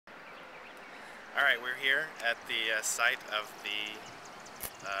Alright, we're here at the site of the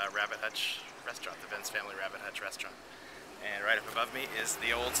Rabbit Hutch restaurant, the Vince Family Rabbit Hutch restaurant. And right up above me is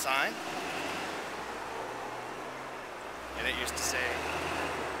the old sign. And it used to say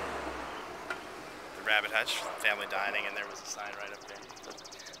the Rabbit Hutch, family dining, and there was a sign right up there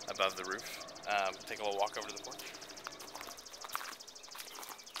above the roof. Take a little walk over to the porch.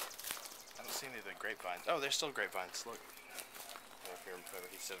 I don't see any of the grapevines. Oh, there's still grapevines, look.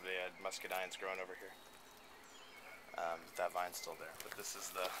 He said they had muscadines growing over here. That vine's still there, but this is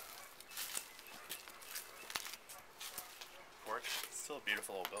the porch. It's still a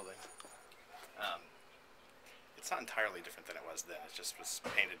beautiful old building. It's not entirely different than it was then. It just was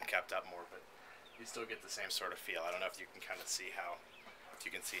painted and kept up more, but you still get the same sort of feel. I don't know if you can kind of see how,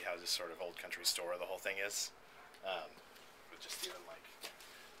 just sort of old country store the whole thing is. With just even like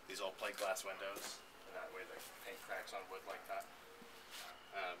these old plate glass windows, and that way the paint cracks on wood like that.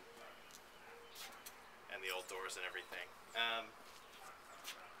 And the old doors and everything. Yeah,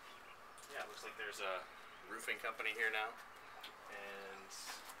 it looks like there's a roofing company here now. And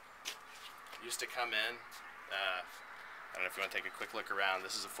used to come in. I don't know if you want to take a quick look around.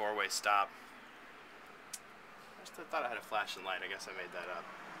 This is a four-way stop. I just thought I had a flashing light. I guess I made that up.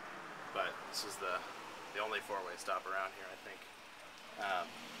 But this is the only four-way stop around here, I think.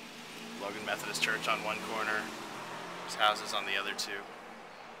 Logan Methodist Church on one corner. There's houses on the other two.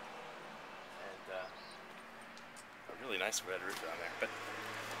 And a really nice red roof down there. But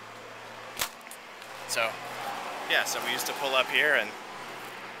so, yeah, so we used to pull up here and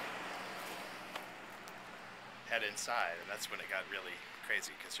head inside, and that's when it got really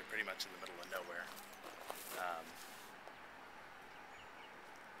crazy because you're pretty much in the middle of nowhere.